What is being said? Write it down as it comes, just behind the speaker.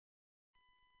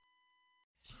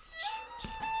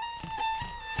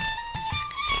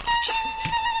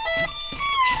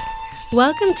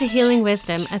Welcome to Healing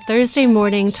Wisdom, a Thursday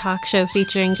morning talk show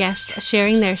featuring guests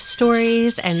sharing their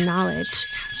stories and knowledge.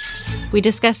 We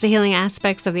discuss the healing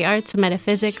aspects of the arts,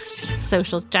 metaphysics,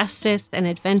 social justice, and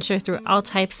adventure through all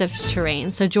types of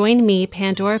terrain. So join me,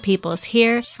 Pandora Peoples,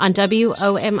 here on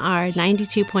WOMR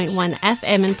 92.1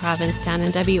 FM in Provincetown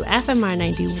and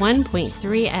WFMR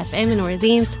 91.3 FM in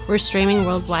Orleans. We're streaming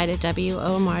worldwide at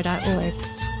WOMR.org.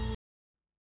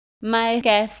 My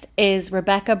guest is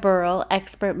Rebecca Burrill,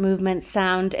 expert movement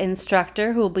sound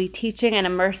instructor, who will be teaching an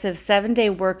immersive 7-day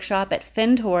workshop at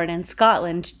Findhorn in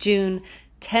Scotland, June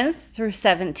 10th through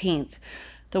 17th.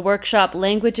 The workshop,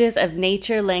 Languages of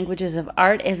Nature, Languages of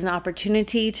Art, is an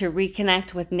opportunity to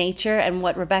reconnect with nature and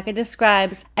what Rebecca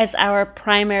describes as our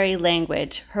primary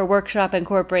language. Her workshop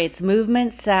incorporates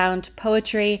movement, sound,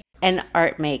 poetry, and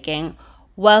art making.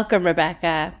 Welcome,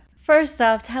 Rebecca. First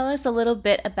off, tell us a little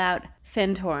bit about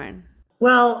Findhorn.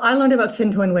 Well, I learned about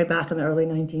Findhorn way back in the early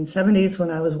 1970s when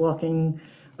I was walking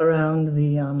around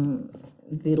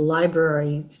the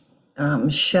library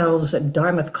shelves at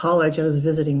Dartmouth College. I was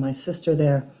visiting my sister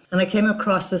there, and I came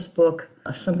across this book,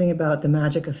 something about the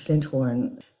magic of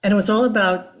Findhorn. And it was all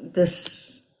about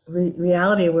this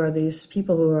reality where these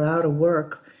people who were out of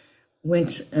work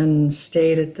went and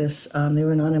stayed at this, they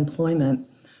were in unemployment.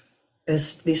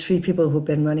 These three people who've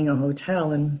been running a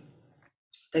hotel, and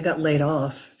they got laid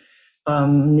off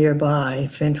nearby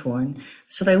Findhorn.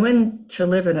 So they went to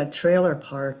live in a trailer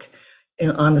park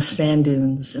on the sand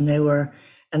dunes,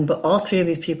 but all three of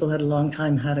these people had a long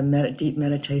time had a deep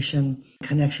meditation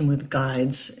connection with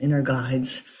guides, inner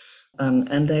guides,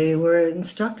 and they were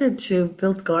instructed to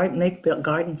make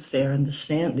gardens there in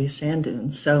these sand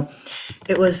dunes. So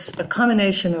it was a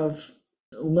combination of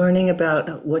learning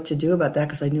about what to do about that,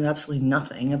 because I knew absolutely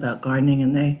nothing about gardening,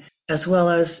 and as well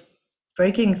as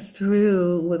breaking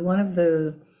through with one of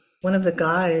the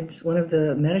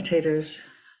meditators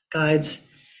guides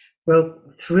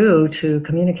broke through to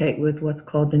communicate with what's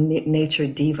called the nature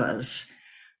divas.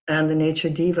 And the nature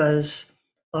divas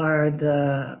are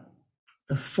the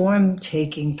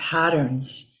form-taking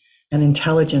patterns and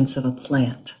intelligence of a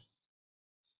plant.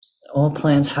 All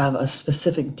plants have a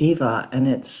specific diva, and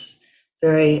it's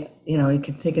very, you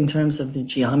can think in terms of the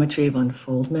geometry of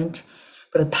unfoldment,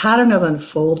 but a pattern of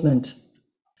unfoldment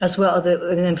as well.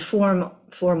 And then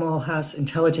form all has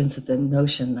intelligence, at the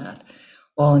notion that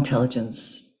all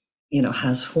intelligence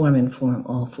has form, and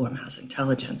all form has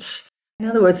intelligence. In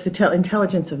other words, the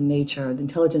intelligence of nature, the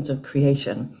intelligence of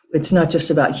creation. It's not just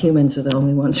about humans are the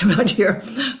only ones around here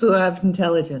who have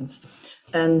intelligence.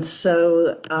 And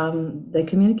so they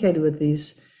communicated with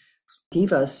these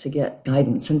divas to get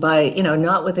guidance. And by,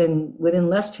 not within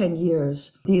less 10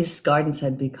 years, these gardens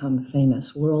had become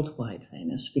famous, worldwide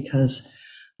famous, because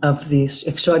of these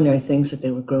extraordinary things that they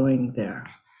were growing there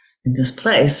in this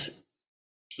place.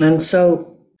 And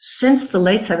so since the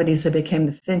late 70s, they became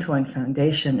the Findhorn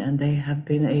Foundation, and they have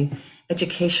been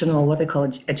what they call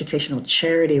educational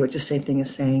charity, which is the same thing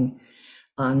as saying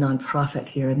nonprofit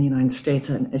here in the United States,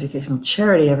 an educational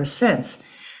charity ever since,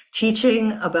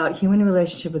 teaching about human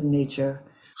relationship with nature,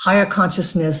 higher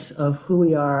consciousness of who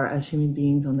we are as human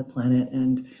beings on the planet,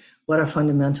 and what our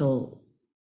fundamental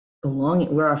belonging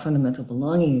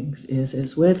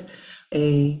is with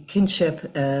a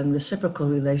kinship and reciprocal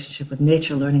relationship with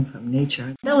nature, learning from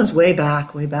nature. That was way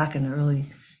back in the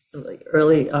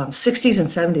early 60s and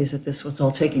 70s that this was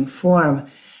all taking form.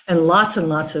 And lots of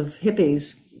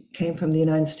hippies came from the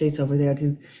United States over there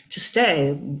to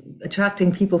stay,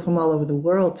 attracting people from all over the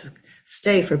world to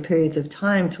stay for periods of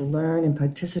time to learn and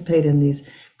participate in these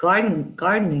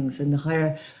gardenings and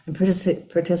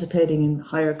participating in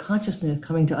higher consciousness,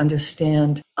 coming to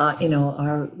understand,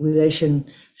 our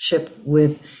relationship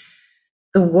with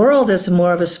the world as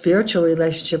more of a spiritual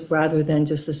relationship rather than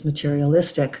just this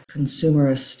materialistic,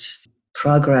 consumerist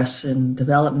progress and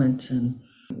development and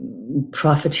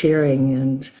profiteering,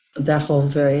 and that whole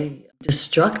very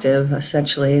destructive,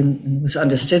 essentially, and was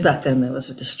understood back then that was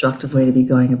a destructive way to be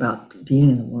going about being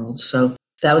in the world. So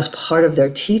that was part of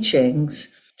their teachings,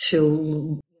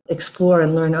 to explore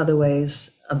and learn other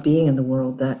ways of being in the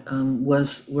world that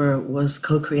was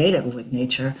co-creative with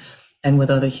nature and with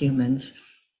other humans,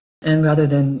 and rather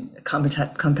than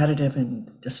competitive and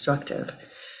destructive.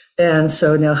 And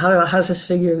so now, how's this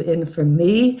figure in for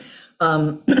me?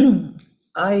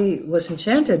 I was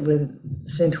enchanted with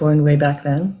Findhorn way back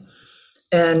then,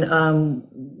 and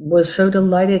was so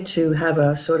delighted to have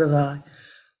a sort of a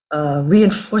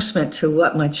reinforcement to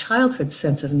what my childhood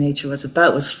sense of nature was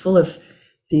about. Was full of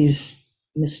these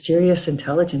mysterious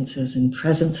intelligences and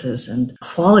presences and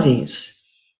qualities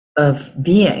of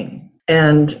being.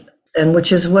 And And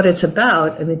which is what it's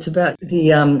about. I mean, it's about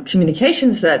the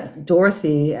communications that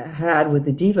Dorothy had with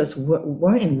the divas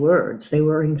weren't in words. They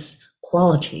were in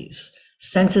qualities,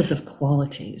 senses of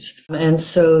qualities. And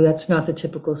so that's not the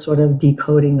typical sort of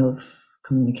decoding of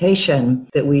communication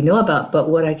that we know about. But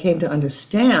what I came to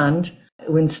understand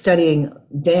when studying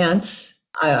dance,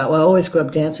 I always grew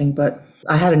up dancing, but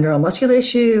I had a neuromuscular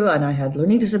issue and I had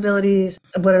learning disabilities.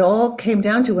 But it all came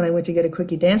down to when I went to get a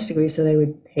quickie dance degree, so they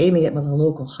would pay me at my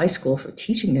local high school for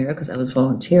teaching there because I was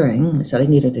volunteering. They said I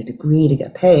needed a degree to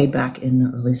get paid back in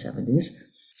the early 70s.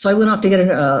 So I went off to get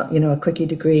a quickie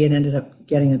degree and ended up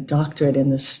getting a doctorate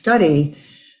in the study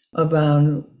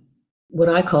around what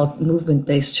I call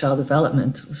movement-based child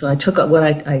development. So I took what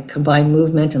I combined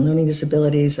movement and learning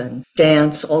disabilities and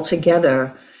dance all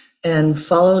together and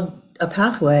followed a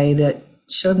pathway that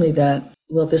showed me that,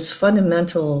 well, this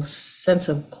fundamental sense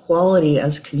of quality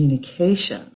as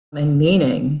communication and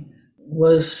meaning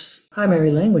was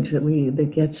primary language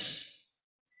that gets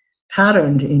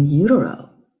patterned in utero.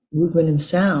 Movement and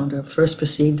sound are first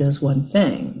perceived as one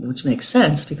thing, which makes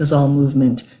sense because all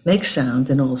movement makes sound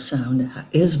and all sound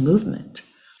is movement.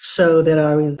 So that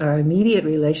our immediate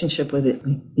relationship with it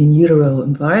in utero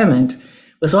environment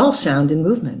was all sound and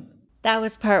movement. That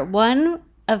was part one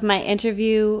of my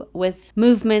interview with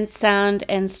movement sound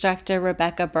instructor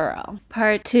Rebecca Burrill.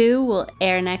 Part 2 will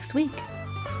air next week.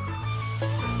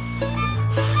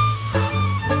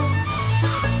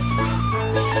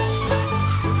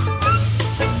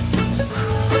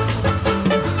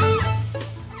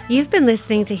 You've been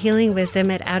listening to Healing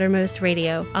Wisdom at Outermost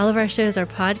Radio. All of our shows are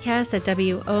podcasts at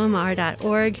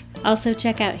WOMR.org. Also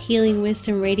check out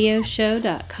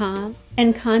healingwisdomradioshow.com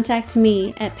and contact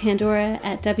me at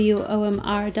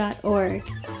pandora@WOMR.org.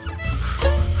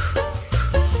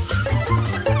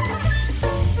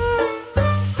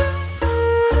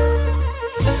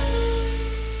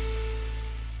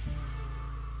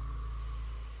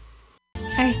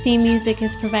 Our theme music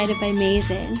is provided by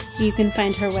Mason. You can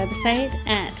find her website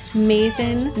at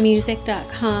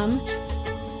masonmusic.com.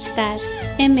 That's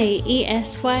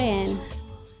MAESYN.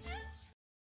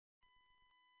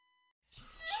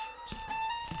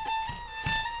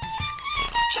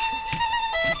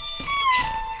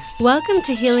 Welcome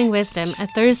to Healing Wisdom, a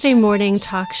Thursday morning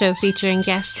talk show featuring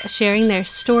guests sharing their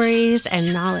stories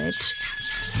and knowledge.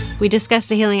 We discuss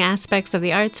the healing aspects of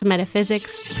the arts,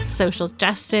 metaphysics, social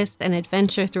justice, and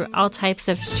adventure through all types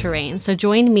of terrain. So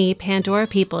join me, Pandora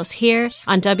Peoples, here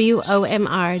on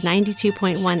WOMR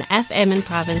 92.1 FM in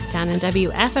Provincetown and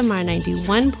WFMR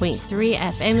 91.3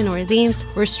 FM in Orleans.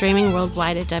 We're streaming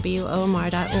worldwide at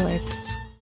WOMR.org.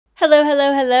 Hello,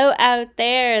 hello, hello out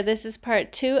there. This is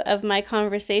part 2 of my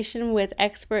conversation with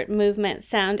expert movement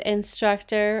sound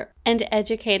instructor and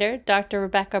educator, Dr.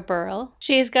 Rebecca Burrill.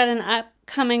 She's got an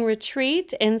upcoming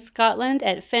retreat in Scotland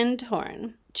at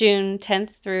Findhorn, June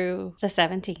 10th through the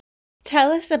 17th.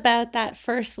 Tell us about that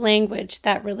first language,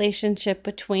 that relationship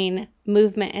between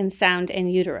movement and sound in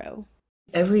utero.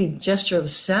 Every gesture of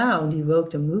sound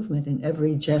evoked a movement, and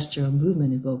every gesture of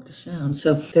movement evoked a sound.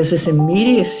 So there's this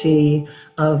immediacy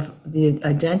of the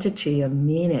identity of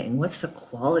meaning. What's the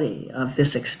quality of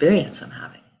this experience I'm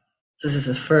having? This is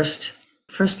the first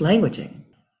languaging.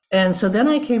 And so then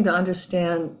I came to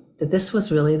understand that this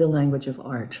was really the language of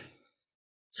art.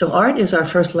 So art is our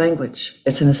first language.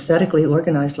 It's an aesthetically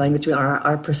organized language.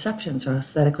 Our perceptions are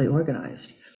aesthetically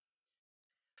organized.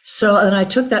 So, and I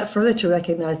took that further to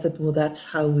recognize that, well,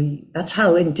 that's how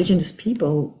indigenous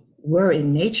people were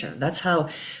in nature. That's how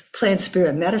plant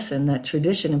spirit medicine, that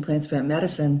tradition in plant spirit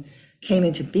medicine, came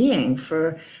into being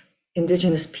for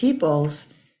indigenous peoples,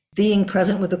 being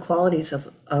present with the qualities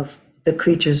of the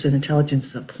creatures and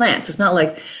intelligence of plants. It's not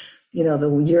like,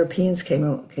 the Europeans came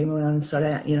around and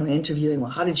started, interviewing,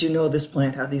 well, how did you know this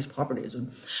plant had these properties?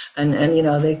 And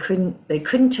they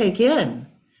couldn't take in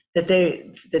that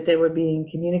they were being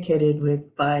communicated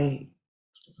with by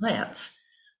plants.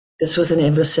 This was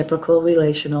an reciprocal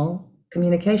relational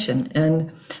communication.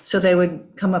 And so they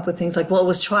would come up with things like, well, it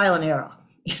was trial and error.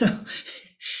 You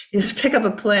just pick up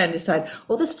a plant, decide,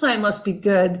 well, this plant must be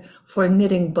good for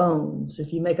knitting bones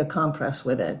if you make a compress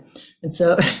with it. And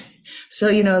so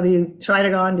you tried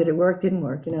it on, did it work, didn't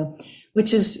work,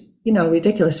 which is,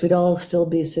 ridiculous. We'd all still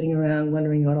be sitting around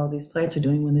wondering what all these plants are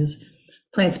doing when there's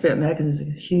plant spirit medicine is a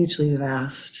hugely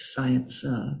vast science,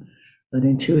 but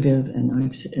intuitive and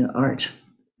art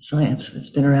science that's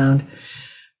been around,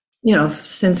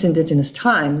 since indigenous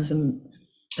times. And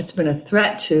it's been a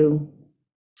threat to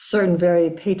certain very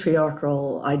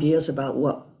patriarchal ideas about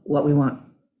what we want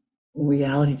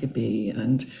reality to be.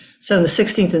 And so in the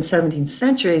 16th and 17th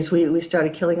centuries, we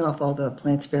started killing off all the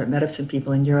plant spirit medicine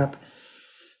people in Europe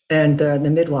and the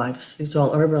midwives. These are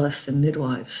all herbalists and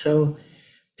midwives. So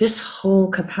this whole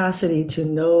capacity to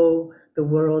know the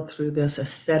world through this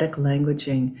aesthetic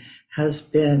languaging has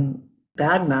been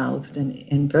bad-mouthed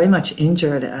and very much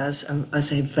injured as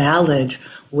a valid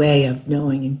way of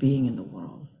knowing and being in the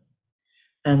world.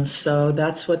 And so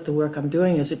that's what the work I'm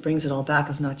doing is. It brings it all back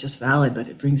as not just valid, but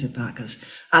it brings it back as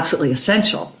absolutely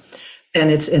essential. And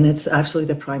it's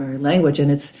absolutely the primary language. And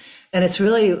it's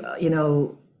really,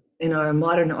 in our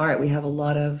modern art, we have a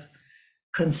lot of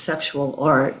conceptual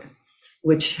art,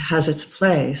 which has its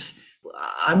place.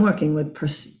 I'm working with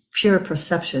pure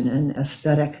perception and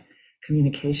aesthetic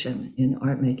communication in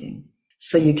art making.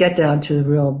 So you get down to the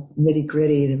real nitty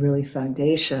gritty, the really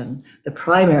foundation, the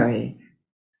primary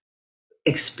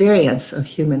experience of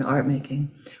human art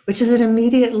making, which is an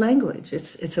immediate language.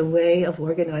 It's a way of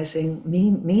organizing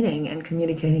meaning and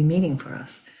communicating meaning for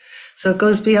us. So it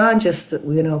goes beyond just the,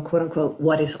 quote unquote,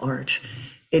 what is art?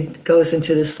 It goes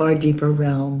into this far deeper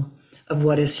realm of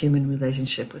what is human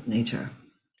relationship with nature.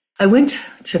 I went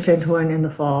to Findhorn in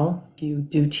the fall. You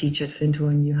do teach at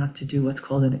Findhorn. You have to do what's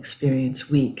called an experience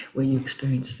week, where you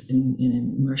experience and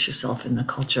immerse yourself in the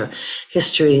culture,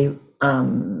 history,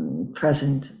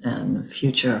 present and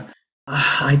future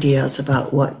ideas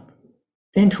about what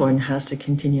Findhorn has to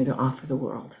continue to offer the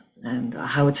world, and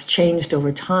how it's changed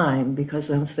over time, because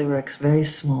once they were a very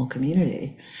small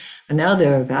community, and now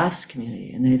they're a vast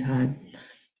community, and they've had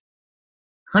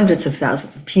hundreds of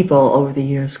thousands of people over the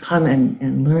years come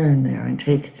and learn there and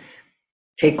take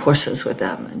courses with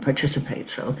them and participate.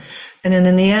 So, and then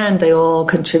in the end, they all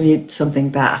contribute something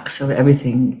back. So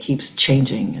everything keeps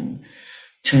changing and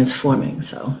transforming.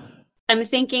 So I'm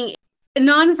thinking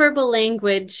nonverbal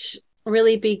language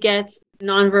really begets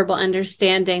nonverbal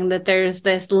understanding, that there's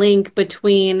this link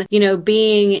between,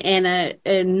 being in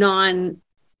a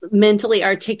non-mentally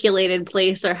articulated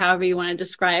place, or however you want to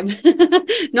describe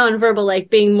nonverbal, like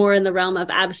being more in the realm of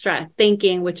abstract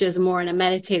thinking, which is more in a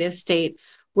meditative state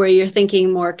where you're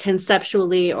thinking more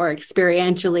conceptually or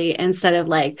experientially, instead of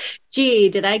like, gee,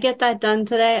 did I get that done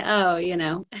today? Oh,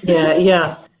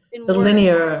 Yeah. The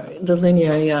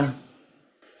linear, yeah.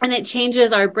 And it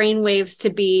changes our brain waves to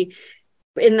be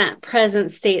in that present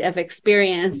state of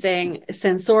experiencing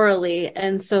sensorially.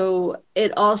 And so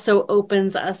it also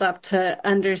opens us up to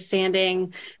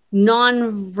understanding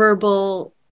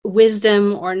nonverbal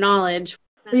wisdom or knowledge.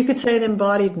 Or you could say an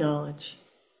embodied knowledge,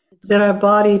 that our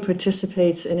body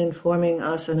participates in informing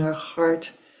us and our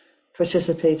heart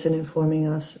participates in informing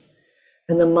us.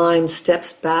 And the mind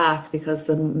steps back because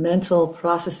the mental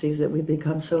processes that we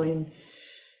become so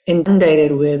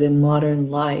inundated with in modern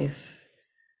life.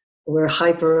 We're a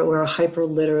hyper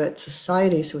literate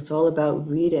society, so it's all about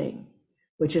reading,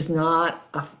 which is not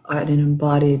an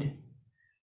embodied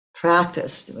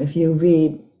practice. If you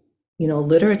read,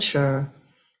 literature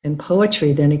and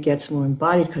poetry, then it gets more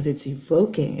embodied because it's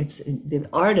evoking. It's the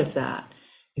art of that.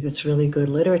 If it's really good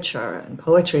literature and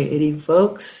poetry, it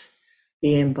evokes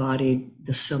the embodied,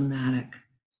 the somatic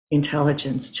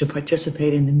intelligence to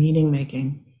participate in the meaning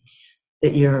making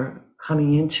that you're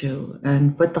coming into.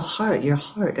 But the heart, your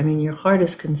heart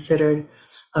is considered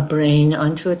a brain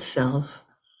unto itself.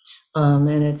 And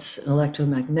it's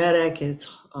electromagnetic, it's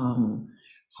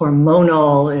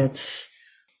hormonal, it's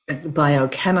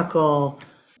biochemical,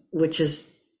 which is,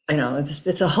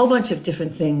 it's a whole bunch of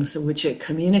different things which it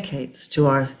communicates to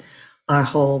our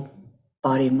whole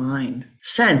body, mind,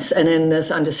 sense. And in this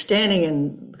understanding,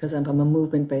 and because I'm a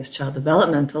movement-based child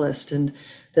developmentalist, and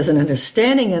there's an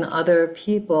understanding in other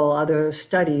people, other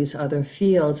studies, other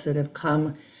fields that have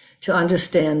come to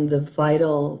understand the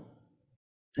vital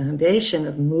foundation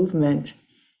of movement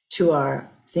to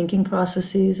our thinking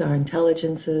processes, our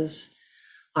intelligences,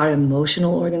 our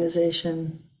emotional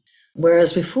organization.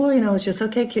 Whereas before, it's just,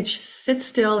 okay, kids, sit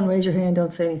still and raise your hand,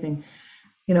 don't say anything,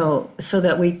 so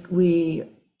that we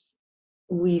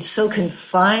so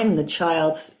confine the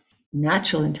child's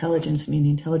natural intelligence. I mean, the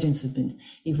intelligence has been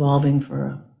evolving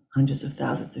for hundreds of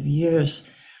thousands of years.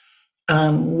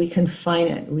 We confine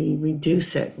it, we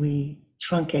reduce it, we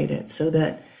truncate it, so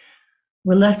that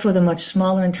we're left with a much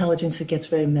smaller intelligence that gets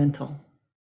very mental.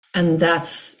 And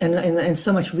that's, and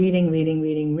so much reading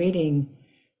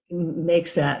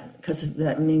makes that, because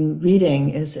reading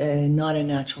is not a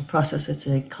natural process, it's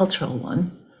a cultural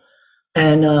one.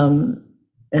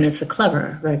 And it's a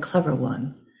very clever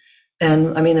one.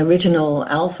 And the original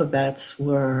alphabets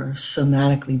were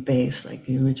somatically based, like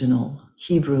the original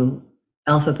Hebrew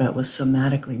alphabet was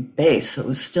somatically based. So it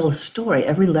was still a story.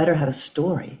 Every letter had a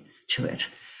story to it.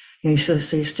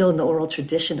 So you're still in the oral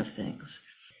tradition of things.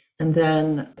 And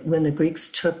then when the Greeks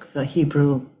took the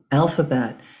Hebrew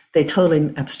alphabet, they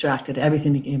totally abstracted.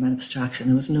 Everything became an abstraction.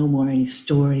 There was no more any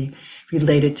story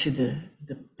related to the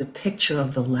picture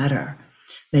of the letter.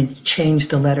 They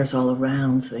changed the letters all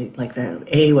around. So the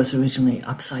A was originally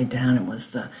upside down and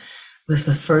was the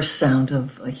first sound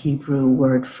of a Hebrew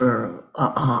word for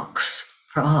ox.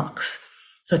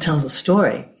 So it tells a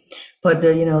story. But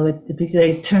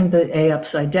they turned the A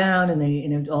upside down,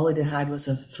 and all it had was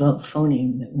a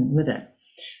phoneme that went with it,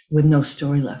 with no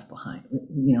story left behind.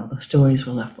 The stories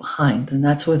were left behind, and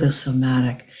that's where the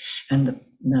somatic and the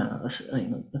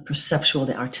perceptual,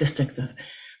 the artistic,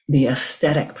 the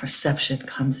aesthetic perception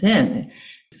comes in.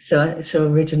 So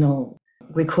original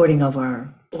recording of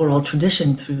our oral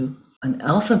tradition through an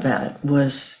alphabet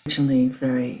was originally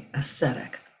very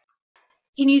aesthetic.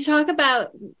 Can you talk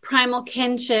about primal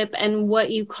kinship and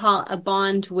what you call a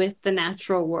bond with the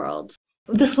natural world?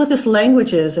 This is what this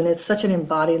language is, and it's such an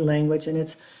embodied language, and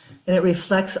it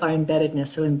reflects our embeddedness.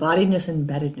 So embodiedness and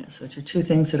embeddedness, which are two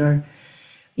things that are,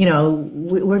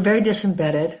 we're very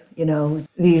disembedded.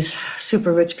 These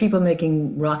super rich people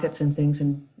making rockets and things,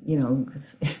 and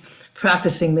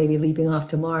practicing maybe leaping off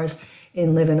to Mars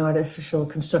and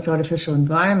construct artificial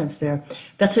environments there.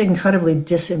 That's incredibly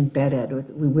disembedded.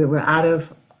 We're out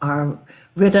of our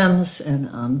rhythms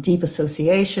and deep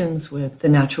associations with the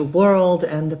natural world,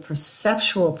 and the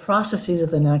perceptual processes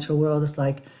of the natural world is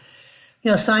like,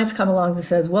 science come along and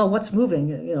says, well, what's moving?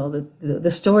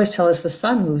 The stories tell us the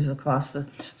sun moves across the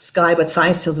sky, but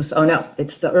science tells us, oh no,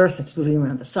 it's the earth that's moving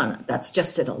around the sun. That's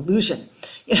just an illusion,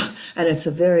 and it's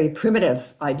a very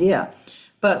primitive idea.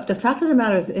 But the fact of the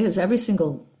matter is, every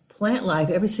single plant life,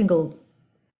 every single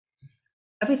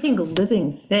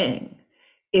living thing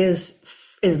is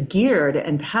geared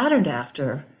and patterned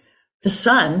after the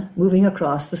sun moving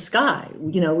across the sky.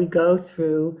 We go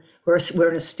through, we're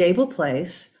in a stable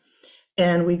place,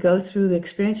 and we go through the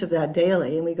experience of that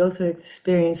daily, and we go through the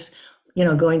experience,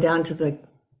 going down to the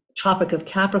Tropic of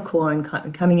Capricorn,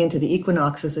 coming into the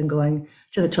equinoxes, and going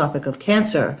to the Tropic of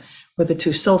Cancer with the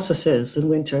two solstices, and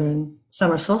winter and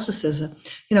summer solstices.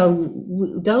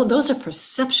 Those are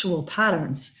perceptual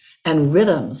patterns and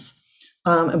rhythms,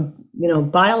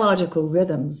 biological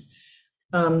rhythms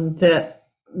that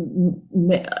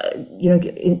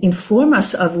inform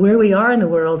us of where we are in the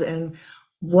world, and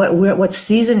what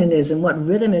season it is, and what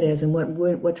rhythm it is, and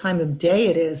what time of day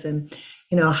it is, and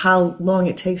how long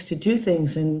it takes to do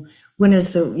things, and when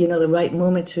is the right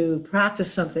moment to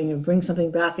practice something or bring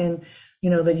something back in,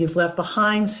 that you've left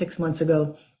behind 6 months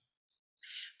ago.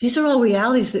 These are all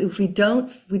realities that if we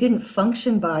didn't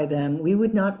function by them, we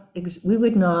would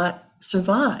not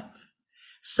survive.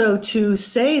 So to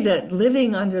say that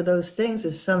living under those things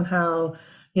is somehow,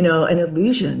 an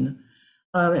illusion,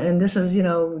 and this is,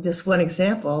 just one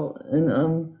example,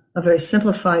 and a very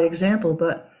simplified example,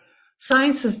 but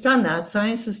science has done that.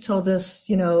 Science has told us,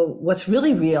 what's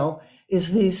really real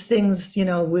is these things,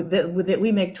 that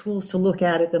we make tools to look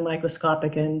at the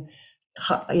microscopic and,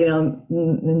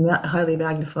 highly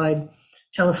magnified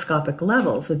telescopic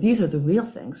level. So these are the real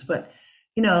things. But,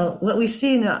 what we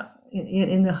see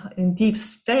in deep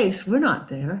space, we're not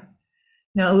there.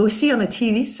 What we see on the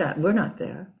TV set, we're not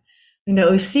there.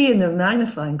 We see in the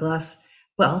magnifying glass,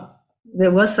 well,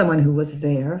 there was someone who was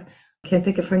there. I can't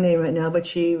think of her name right now, but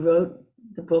she wrote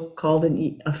the book called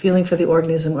A Feeling for the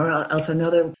Organism, or else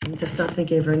another, I'm just not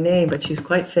thinking of her name, but she's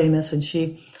quite famous, and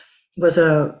she was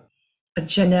a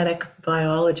genetic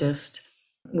biologist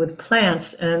with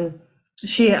plants, and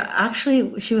she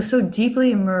was so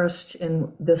deeply immersed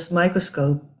in this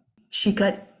microscope, she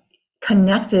got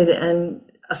connected and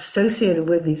associated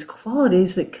with these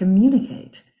qualities that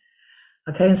communicate.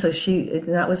 Okay, and so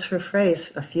that was her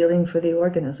phrase, a feeling for the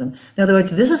organism. In other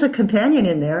words, this is a companion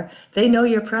in there. They know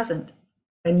you're present,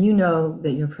 and you know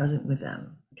that you're present with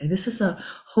them. Okay, this is a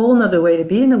whole nother way to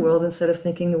be in the world, instead of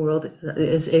thinking the world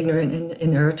is ignorant and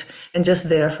inert and just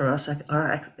there for us,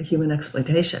 our human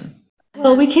exploitation.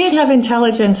 Well, we can't have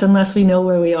intelligence unless we know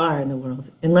where we are in the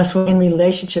world, unless we're in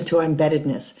relationship to our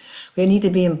embeddedness. We need to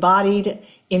be embodied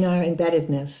in our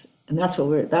embeddedness. And that's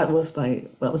what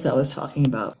I was talking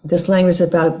about. This language is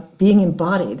about being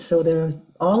embodied. So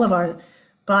all of our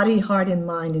body, heart, and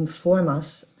mind inform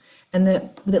us, and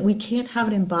that we can't have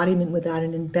an embodiment without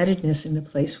an embeddedness in the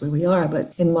place where we are.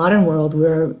 But in modern world,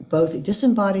 we're both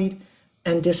disembodied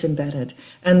and disembedded.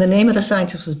 And the name of the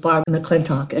scientist was Barbara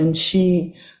McClintock, and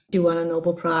she won a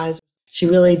Nobel Prize. She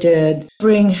really did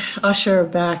usher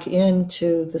back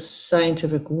into the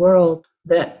scientific world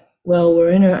that, well, we're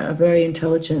in a very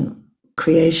intelligent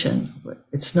creation.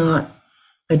 It's not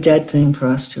a dead thing for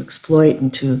us to exploit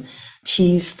and to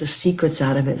tease the secrets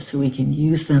out of it so we can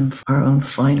use them for our own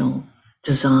final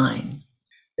design.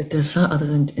 that there's not other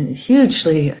than a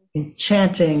hugely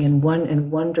enchanting and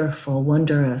wonderful,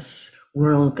 wondrous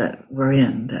world that we're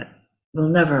in that we'll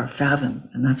never fathom.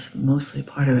 And that's mostly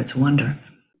part of its wonder.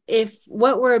 If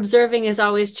what we're observing is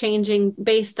always changing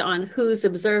based on who's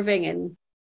observing, and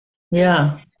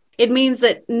yeah, it means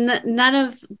that none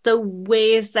of the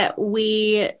ways that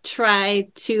we try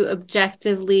to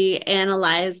objectively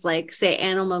analyze, like, say,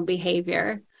 animal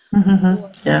behavior,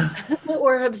 yeah,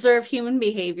 or observe human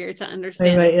behavior to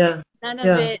understand right, yeah, none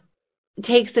of it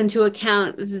takes into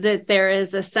account that there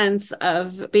is a sense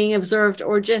of being observed,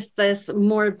 or just this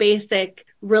more basic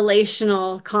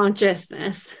relational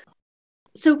consciousness.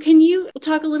 So can you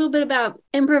talk a little bit about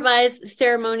improvised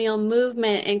ceremonial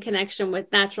movement in connection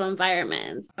with natural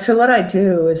environments? So what I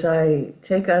do is I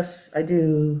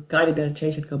do guided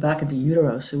meditation to go back into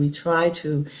utero. So we try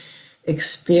to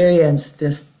experience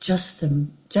this, just the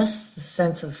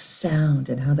sense of sound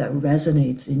and how that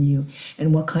resonates in you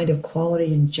and what kind of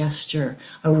quality and gesture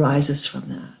arises from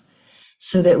that,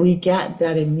 so that we get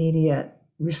that immediate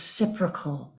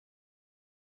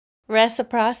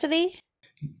Reciprocity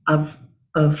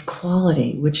of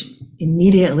quality, which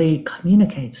immediately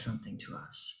communicates something to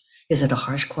us. Is it a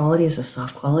harsh quality? Is it a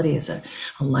soft quality? Is it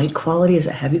a light quality? Is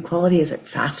it heavy quality? Is it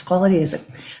fast quality? Is it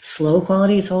slow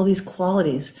quality? It's all these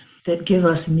qualities that give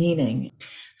us meaning.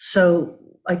 So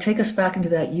I take us back into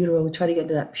that utero. We try to get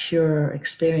into that pure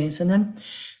experience. And then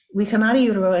we come out of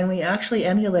utero and we actually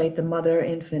emulate the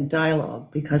mother-infant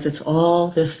dialogue, because it's all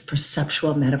this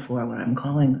perceptual metaphor, what I'm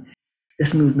calling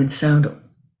this movement sound.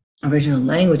 Original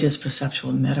language is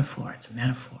perceptual metaphor. It's a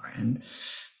metaphor. And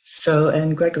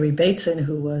Gregory Bateson,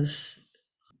 who was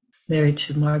married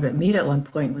to Margaret Mead at one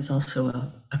point, was also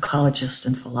an ecologist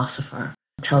and philosopher,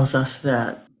 tells us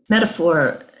that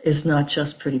metaphor is not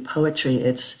just pretty poetry.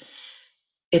 It's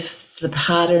the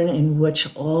pattern in which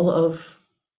all of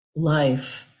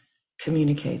life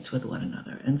communicates with one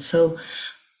another. And so,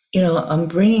 I'm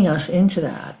bringing us into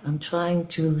that. I'm trying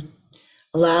to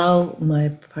allow my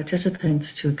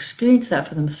participants to experience that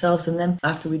for themselves. And then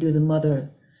after we do the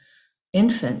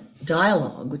mother-infant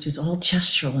dialogue, which is all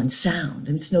gestural and sound,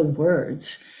 and it's no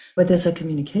words, but there's a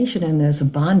communication and there's a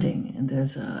bonding and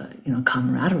there's a,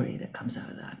 camaraderie that comes out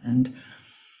of that, and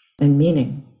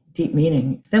meaning, deep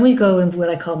meaning. Then we go in what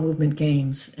I call movement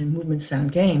games and movement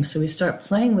sound games. So we start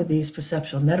playing with these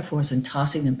perceptual metaphors and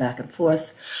tossing them back and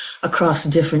forth across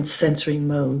different sensory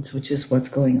modes, which is what's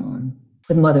going on.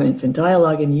 With mother-infant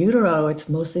dialogue in utero, it's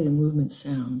mostly the movement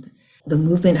sound. The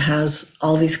movement has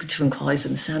all these different qualities,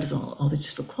 and the sound has all these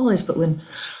different qualities. But when,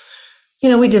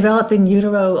 we develop in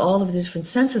utero, all of the different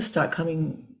senses start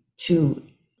coming to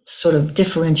sort of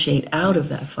differentiate out of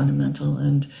that fundamental.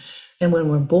 And when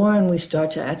we're born, we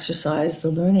start to exercise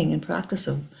the learning and practice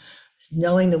of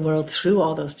knowing the world through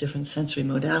all those different sensory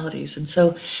modalities. And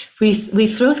so we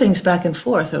throw things back and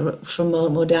forth from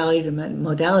modality to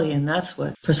modality, and that's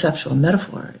what perceptual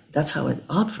metaphor, that's how it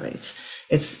operates.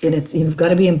 You've got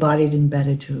to be embodied,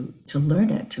 embedded to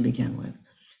learn it to begin with.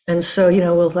 And so,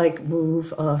 we'll like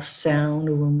move a sound,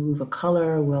 or we'll move a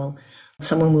color,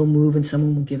 someone will move and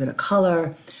someone will give it a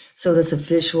color. So there's a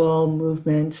visual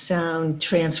movement, sound,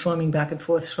 transforming back and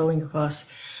forth, throwing across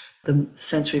the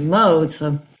sensory modes.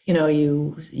 So,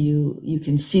 you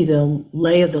can see the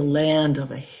lay of the land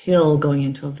of a hill going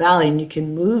into a valley, and you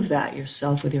can move that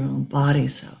yourself with your own body.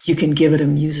 So you can give it a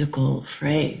musical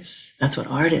phrase. That's what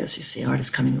art is. You see, art is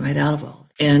coming right out of all.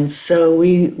 And so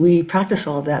we practice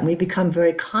all of that, and we become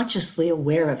very consciously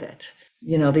aware of it,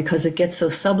 because it gets so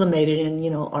sublimated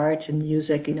in, art and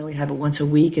music. We have it once a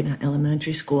week in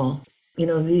elementary school.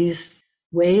 These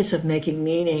ways of making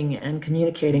meaning and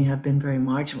communicating have been very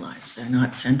marginalized. They're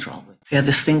not central. We have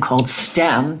this thing called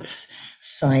STEM,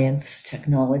 science,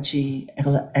 technology,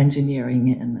 engineering,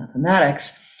 and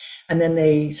mathematics. And then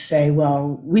they say,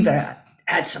 well, we better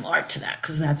add some art to that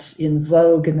because that's in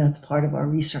vogue and that's part of our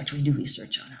research. We do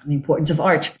research on the importance of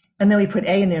art. And then we put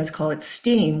A in there to call it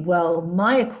STEAM. Well,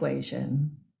 my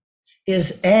equation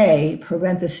is A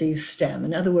parentheses STEM.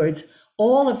 In other words,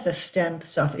 all of the STEM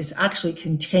stuff is actually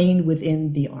contained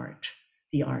within the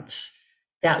arts.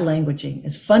 That languaging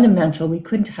is fundamental. We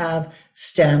couldn't have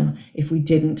STEM if we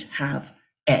didn't have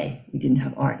A. We didn't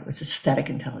have art. It was aesthetic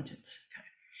intelligence.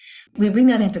 Okay. We bring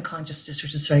that into consciousness,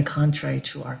 which is very contrary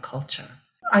to our culture.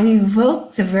 I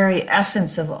evoke the very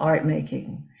essence of art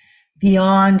making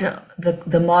beyond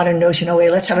the modern notion,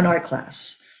 let's have an art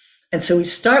class. And so we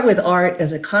start with art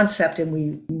as a concept and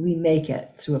we make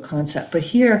it through a concept. But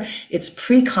here it's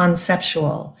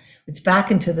pre-conceptual. It's back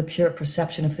into the pure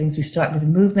perception of things. We start with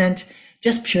movement,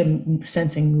 just pure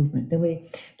sensing movement.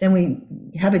 Then we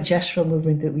have a gestural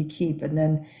movement that we keep. And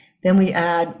then Then we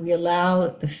allow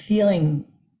the feeling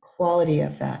quality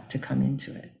of that to come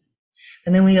into it.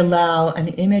 And then we allow an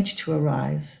image to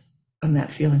arise from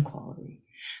that feeling quality.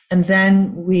 And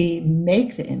then we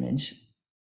make the image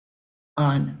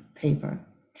on paper.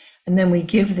 And then we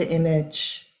give the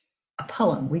image a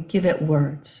poem. We give it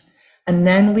words. And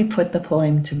then we put the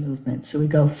poem to movement. So we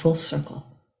go full circle.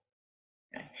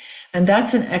 Okay. And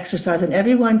that's an exercise. And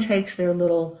everyone takes their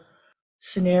little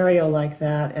scenario like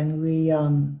that. And we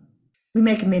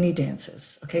make mini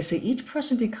dances. Okay. So each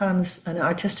person becomes an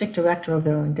artistic director of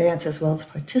their own dance as well as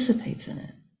participates in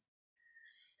it.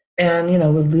 And,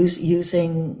 we're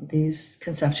using these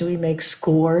conceptually, we make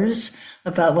scores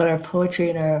about what our poetry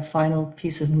and our final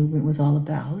piece of movement was all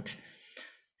about.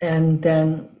 And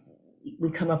then we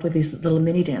come up with these little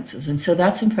mini dances. And so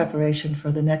that's in preparation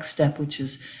for the next step, which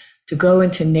is to go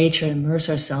into nature, immerse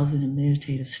ourselves in a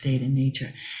meditative state in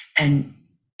nature, and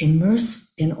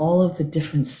immerse in all of the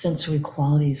different sensory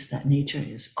qualities that nature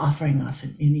is offering us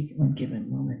in any one given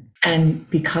moment, and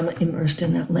become immersed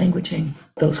in that languaging,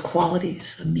 those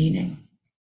qualities of meaning.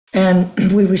 And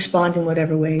we respond in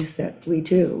whatever ways that we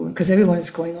do, because everyone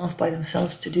is going off by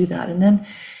themselves to do that. And then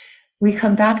we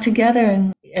come back together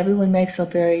and everyone makes a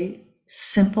very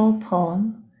simple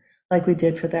poem, like we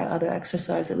did for that other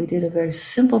exercise that we did, a very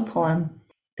simple poem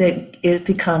that it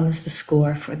becomes the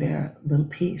score for their little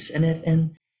piece.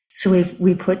 And so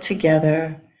we put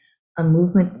together a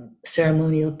movement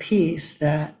ceremonial piece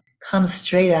that comes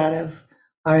straight out of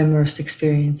our immersed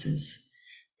experiences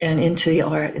and into the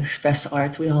express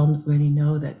arts. We already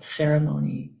know that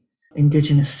ceremony,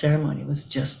 indigenous ceremony,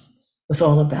 was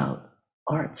all about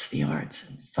arts, the arts,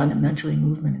 and fundamentally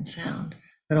movement and sound,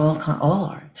 but all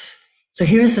arts. So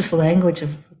here's this language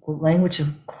of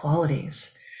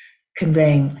qualities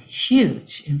conveying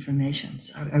huge information.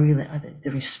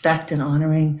 The respect and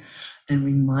honoring and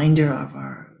reminder of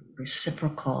our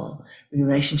reciprocal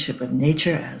relationship with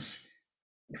nature,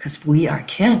 because we are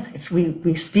kin.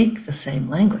 We speak the same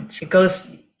language.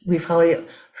 We've probably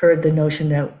heard the notion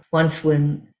that once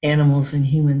when animals and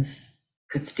humans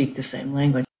could speak the same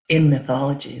language in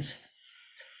mythologies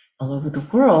all over the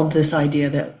world, this idea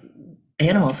that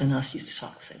animals and us used to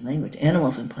talk the same language.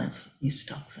 Animals and plants used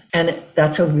to talk the same. And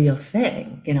that's a real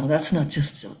thing. That's not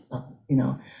just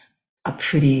a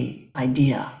pretty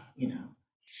idea,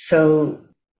 So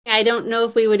I don't know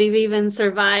if we would have even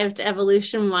survived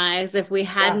evolution-wise if we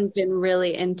hadn't been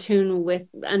really in tune with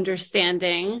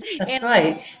understanding. That's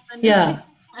right. Yeah.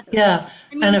 Yeah.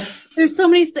 I mean, there's so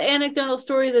many anecdotal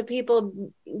stories of people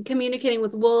communicating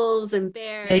with wolves and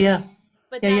bears. Yeah.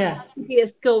 But that has to be a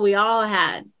skill we all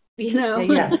had,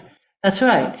 Yes, that's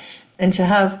right. And to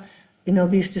have,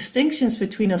 these distinctions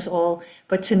between us all,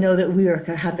 but to know that we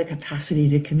have the capacity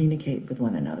to communicate with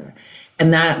one another.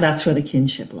 And that's where the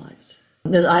kinship lies.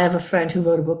 I have a friend who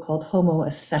wrote a book called Homo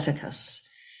Aestheticus,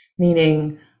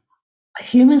 meaning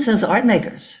humans as art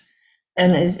makers.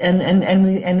 And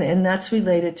that's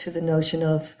related to the notion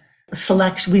of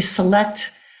selection. We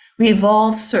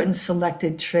evolve certain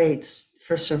selected traits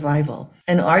for survival.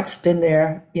 And art's been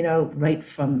there, right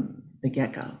from the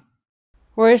get-go.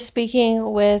 We're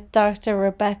speaking with Dr.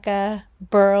 Rebecca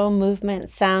Burrill, movement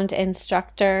sound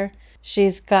instructor.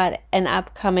 She's got an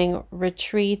upcoming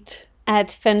retreat at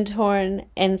Findhorn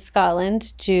in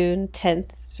Scotland, June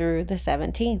 10th through the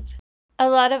 17th. A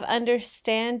lot of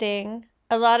understanding,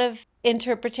 a lot of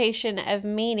interpretation of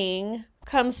meaning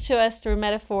comes to us through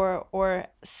metaphor or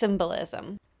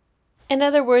symbolism. In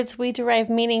other words, we derive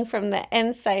meaning from the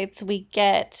insights we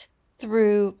get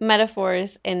through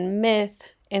metaphors in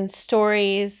myth, in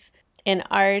stories, in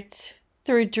art,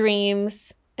 through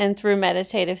dreams, and through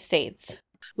meditative states.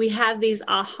 We have these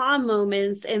aha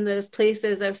moments in those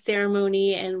places of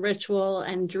ceremony and ritual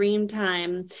and dream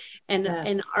time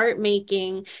and art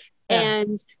making. Yeah.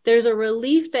 And there's a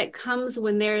relief that comes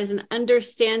when there is an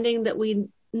understanding that we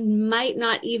might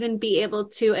not even be able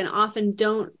to and often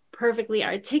don't perfectly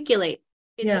articulate.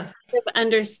 It's a kind of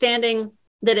understanding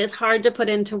that is hard to put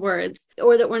into words,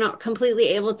 or that we're not completely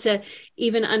able to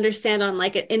even understand on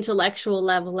like an intellectual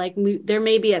level. Like there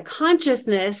may be a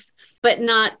consciousness, but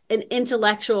not an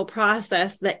intellectual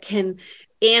process that can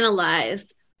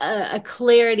analyze a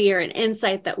clarity or an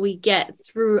insight that we get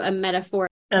through a metaphor.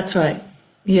 That's right.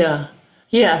 Yeah.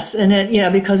 Yes. And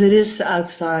because it is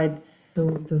outside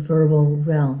the verbal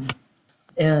realm,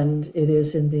 and it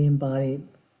is in the embodied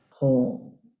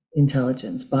whole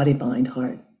intelligence, body, mind,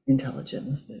 heart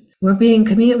intelligence that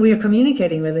we are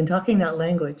communicating with and talking that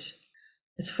language.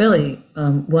 It's really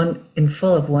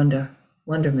full of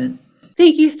wonderment.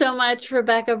 Thank you so much,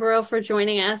 Rebecca Burrill, for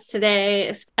joining us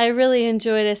today. I really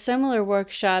enjoyed a similar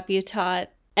workshop you taught,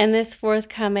 and this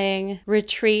forthcoming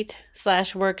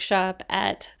retreat/workshop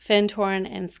at Findhorn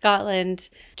in Scotland,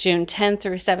 June 10th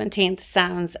through 17th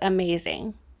sounds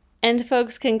amazing. And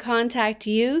folks can contact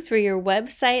you through your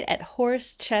website at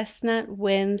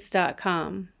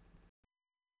horsechestnutwinds.com.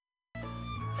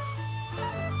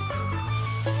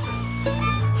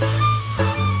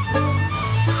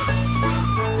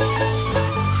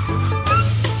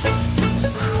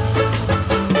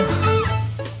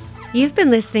 You've been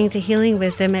listening to Healing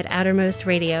Wisdom at Outermost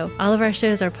Radio. All of our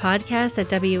shows are podcasts at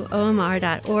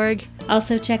WOMR.org.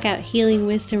 Also check out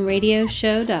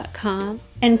healingwisdomradioshow.com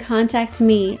and contact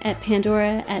me at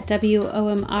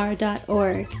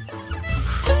pandora@WOMR.org.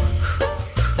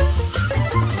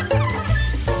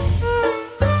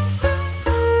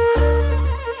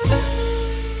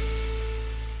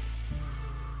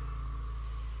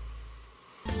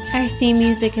 Our theme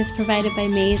music is provided by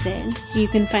Mason. You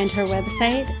can find her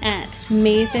website at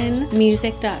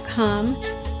masonmusic.com.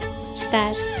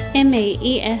 That's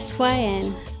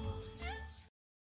MAESYN